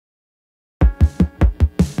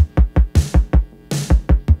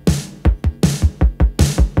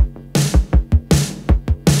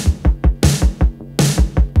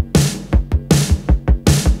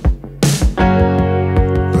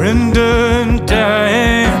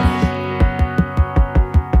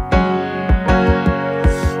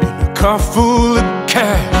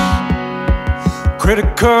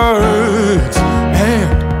credit cards,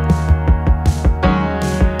 and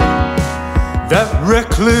that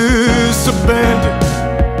reckless abandon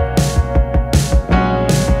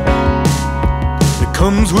that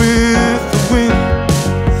comes with the wind.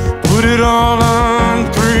 Put it all on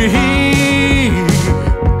 3.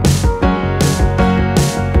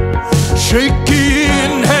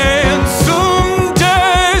 Shaking hands,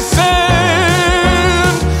 someday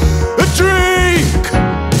send a drink.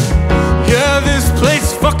 Yeah, this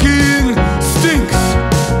place fucking stinks.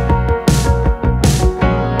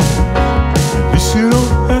 At least you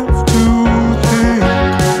don't have to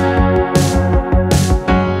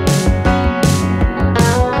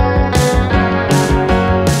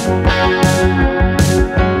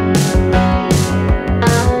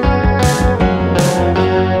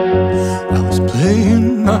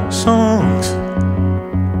songs.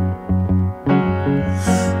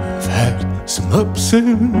 I've had some ups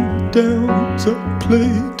and downs. I've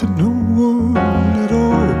played to no one at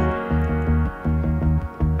all,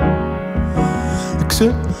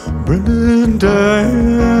 except Brenda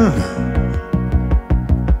Diane.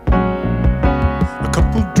 A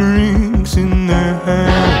couple drinks in their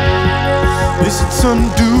hand. They said, son,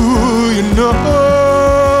 do you know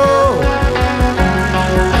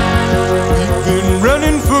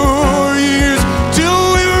running for years till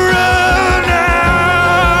we run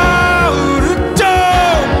out of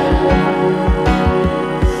time?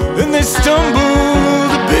 Then they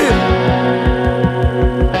stumbled a bit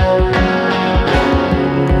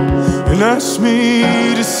and asked me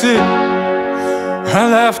to sit. I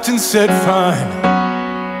laughed and said, fine.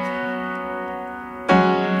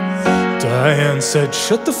 Diane said,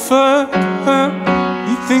 shut the fuck up.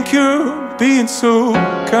 You think you're being so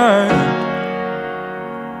kind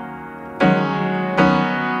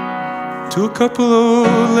to a couple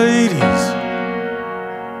old ladies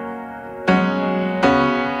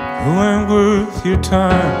who ain't worth your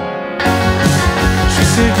time. She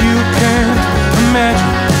said, you can't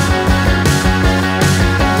imagine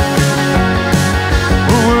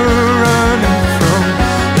where we're running from.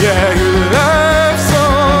 Yeah, your life's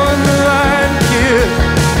on the line, kid.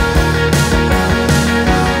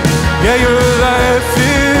 Yeah, your life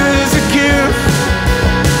is a gift.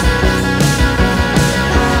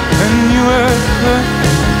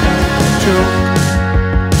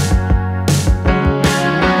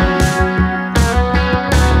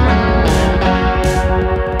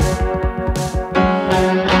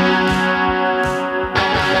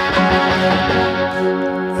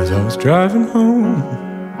 As I was driving home,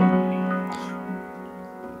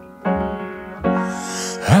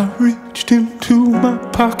 I reached into my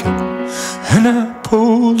pocket and I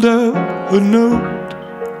pulled out a note,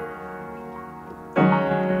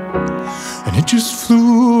 and it just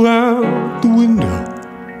flew out the window,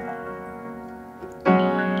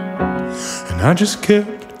 and I just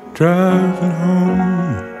kept driving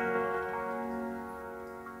home.